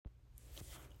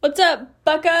What's up,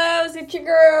 buccos? It's your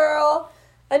girl,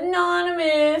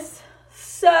 Anonymous.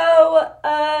 So,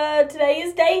 today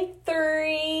is day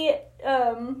 3.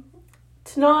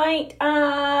 Tonight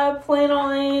I plan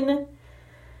on,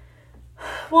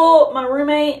 my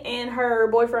roommate and her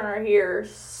boyfriend are here,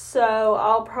 so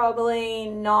I'll probably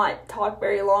not talk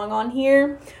very long on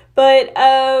here. But,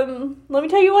 let me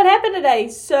tell you what happened today.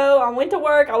 So, I went to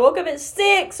work. I woke up at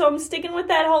 6, so I'm sticking with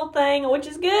that whole thing, which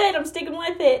is good. I'm sticking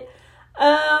with it.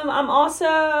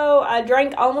 I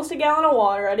drank almost a gallon of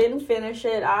water. I didn't finish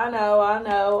it. I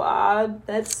know.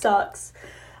 That sucks.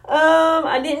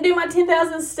 I didn't do my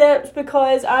 10,000 steps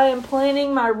because I am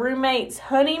planning my roommate's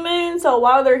honeymoon. So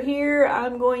while they're here,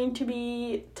 I'm going to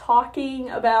be talking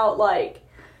about,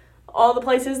 all the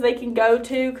places they can go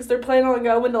to, because they're planning on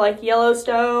going to,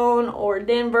 Yellowstone or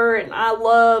Denver, and I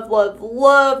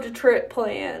love to trip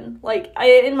plan.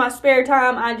 In my spare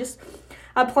time,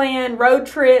 I plan road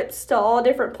trips to all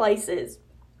different places.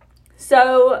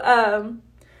 So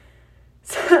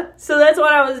that's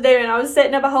what I was doing. I was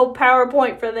setting up a whole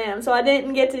PowerPoint for them. So I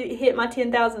didn't get to hit my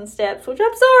 10,000 steps, which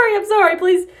I'm sorry.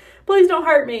 Please don't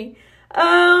hurt me.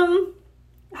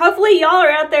 Hopefully y'all are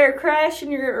out there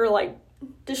crashing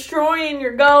destroying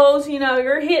your goals. You know,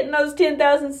 you're hitting those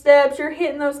 10,000 steps. You're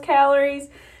hitting those calories.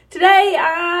 Today,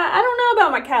 I don't know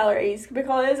about my calories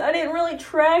because I didn't really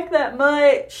track that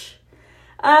much.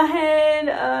 I had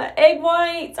egg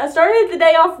whites. I started the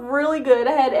day off really good.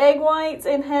 I had egg whites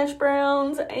and hash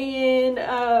browns and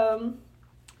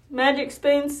Magic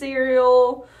Spoon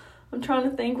cereal. I'm trying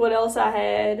to think what else I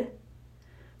had.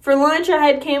 For lunch, I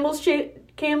had Campbell's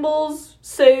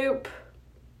soup.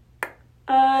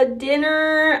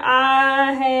 Dinner,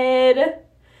 I had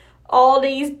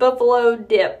Aldi's buffalo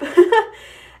dip.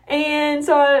 And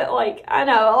so, I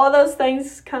know, all those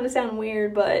things kind of sound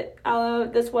weird, but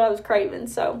that's what I was craving,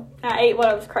 so I ate what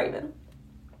I was craving.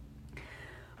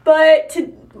 But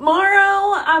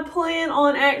tomorrow, I plan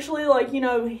on actually,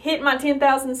 hitting my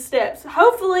 10,000 steps.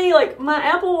 Hopefully, my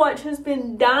Apple Watch has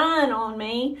been dying on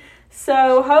me,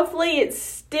 so hopefully it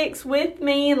sticks with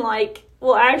me and,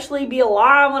 will actually be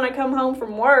alive when I come home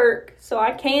from work, so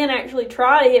I can actually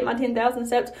try to hit my 10,000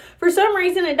 steps. For some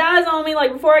reason, it dies on me,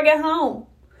 before I get home.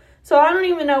 So I don't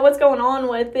even know what's going on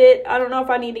with it. I don't know if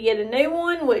I need to get a new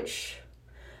one, which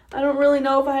I don't really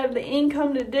know if I have the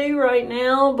income to do right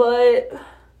now, but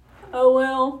oh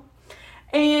well.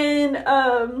 And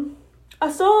I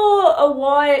saw a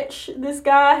watch this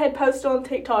guy had posted on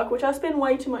TikTok, which I spend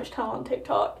way too much time on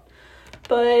TikTok.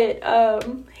 But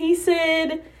he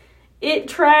said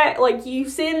it you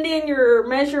send in your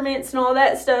measurements and all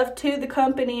that stuff to the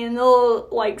company, and they'll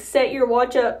set your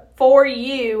watch up for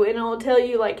you, and it'll tell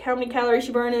you how many calories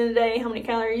you burn in a day, how many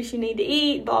calories you need to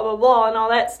eat, blah blah blah, and all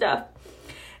that stuff.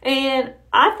 And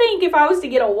I think if I was to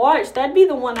get a watch, that'd be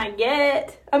the one I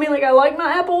get. I mean, I like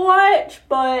my Apple Watch,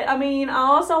 but I mean, I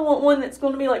also want one that's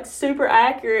going to be super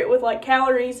accurate with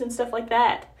calories and stuff like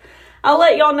that. I'll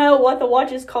let y'all know what the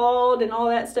watch is called and all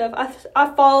that stuff.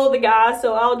 I follow the guy,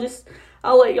 so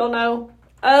I'll let y'all know.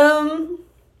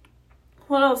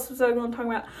 What else was I going to talk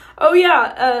about? Oh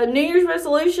yeah, New Year's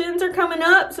resolutions are coming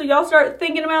up, so y'all start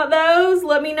thinking about those.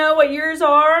 Let me know what yours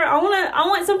are. I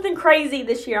want something crazy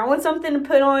this year. I want something to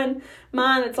put on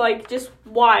mine that's just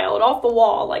wild, off the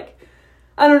wall.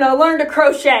 I don't know, learn to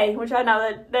crochet, which I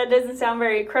know that doesn't sound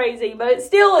very crazy, but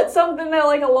it's something that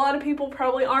a lot of people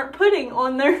probably aren't putting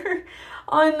on their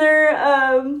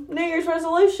New Year's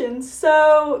resolutions.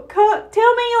 So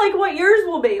tell me what yours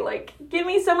will be. Give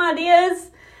me some ideas.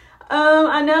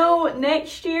 I know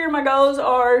next year my goals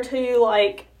are to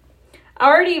I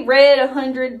already read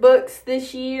 100 books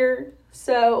this year.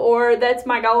 Or that's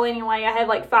my goal anyway. I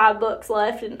have 5 books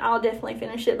left, and I'll definitely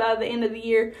finish it by the end of the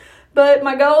year. But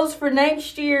my goals for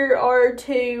next year are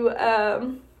to,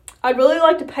 I'd really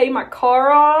like to pay my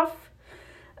car off.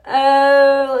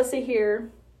 Let's see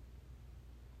here.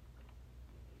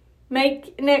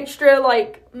 Make an extra,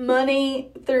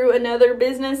 money through another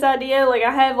business idea. I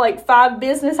have, 5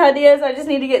 business ideas I just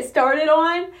need to get started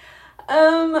on.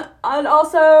 I'd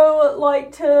also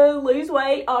like to lose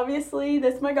weight, obviously.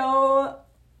 That's my goal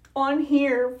on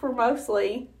here for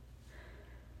mostly.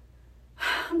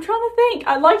 I'm trying to think.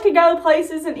 I'd like to go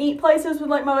places and eat places with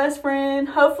my best friend.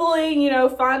 Hopefully,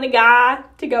 find a guy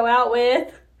to go out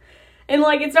with. And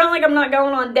it's not I'm not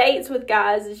going on dates with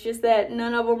guys. It's just that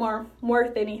none of them are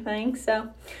worth anything. So,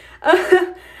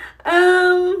 I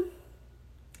don't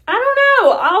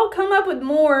know. I'll come up with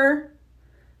more.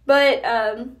 But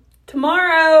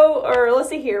tomorrow, or let's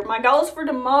see here. My goals for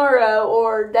tomorrow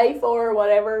or day 4 or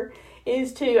whatever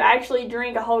is to actually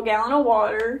drink a whole gallon of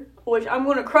water. which I'm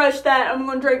going to crush that. I'm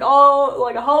going to drink a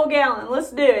whole gallon.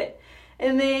 Let's do it.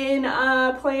 And then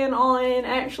I plan on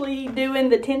actually doing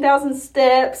the 10,000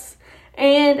 steps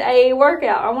and a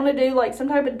workout. I want to do like some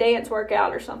type of dance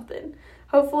workout or something.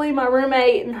 Hopefully my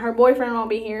roommate and her boyfriend won't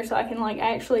be here, so I can like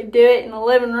actually do it in the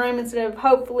living room instead of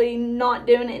hopefully not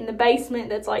doing it in the basement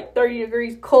that's like 30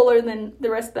 degrees cooler than the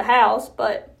rest of the house.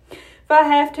 But if I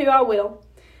have to, I will.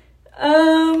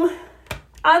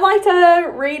 I like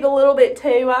to read a little bit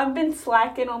too. I've been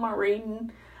slacking on my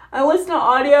reading. I listen to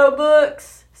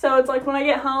audiobooks, so it's like when I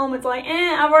get home, it's like,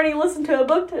 I've already listened to a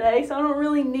book today, so I don't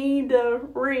really need to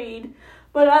read.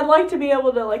 But I'd like to be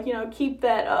able to, like, keep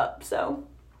that up, so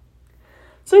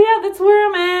yeah, that's where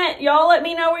I'm at. Y'all let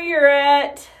me know where you're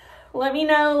at. Let me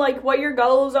know, like, what your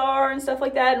goals are and stuff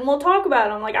like that, and we'll talk about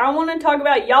them. Like, I want to talk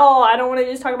about y'all. I don't want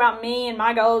to just talk about me and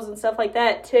my goals and stuff like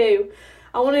that, too.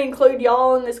 I want to include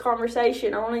y'all in this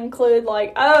conversation. I want to include,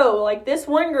 like, this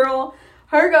one girl,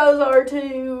 her goals are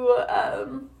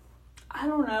to,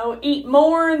 eat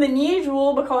more than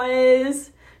usual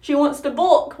because she wants to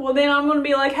bulk. Well, then I'm going to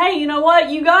be like, hey, you know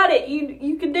what? You got it.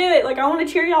 You can do it. Like, I want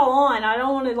to cheer y'all on. I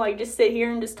don't want to, like, just sit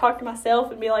here and just talk to myself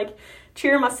and be, like,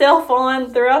 cheer myself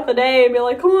on throughout the day and be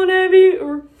like, come on, Abby,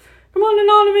 or come on,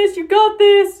 Anonymous, you got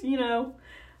this,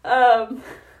 I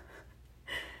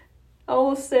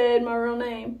almost said my real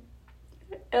name.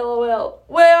 LOL.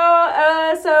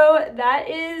 Well, so that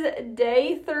is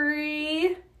day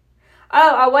 3.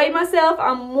 Oh, I weighed myself.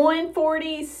 I'm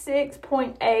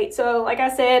 146.8. So, like I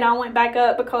said, I went back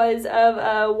up because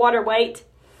of water weight.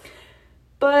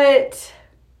 But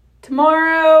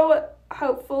tomorrow,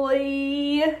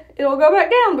 hopefully, it'll go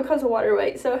back down because of water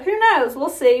weight. So, who knows? We'll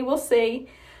see.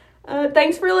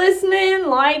 Thanks for listening.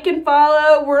 Like and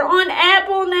follow. We're on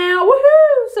Apple now.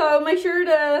 Woohoo! So, make sure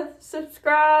to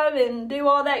subscribe and do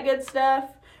all that good stuff.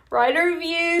 Write a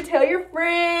review. Tell your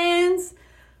friends.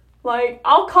 Like,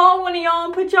 I'll call one of y'all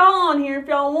and put y'all on here if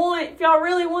y'all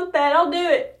really want that. I'll do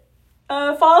it.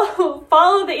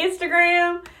 Follow the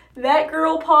Instagram, That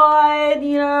Girl Pod,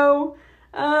 DM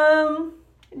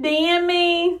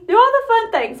me. Do all the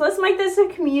fun things. Let's make this a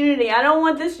community. I don't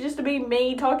want this just to be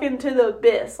me talking to the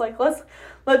abyss. Like,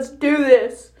 let's do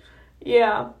this.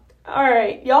 Yeah. All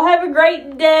right. Y'all have a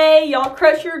great day. Y'all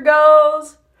crush your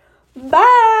goals.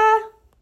 Bye.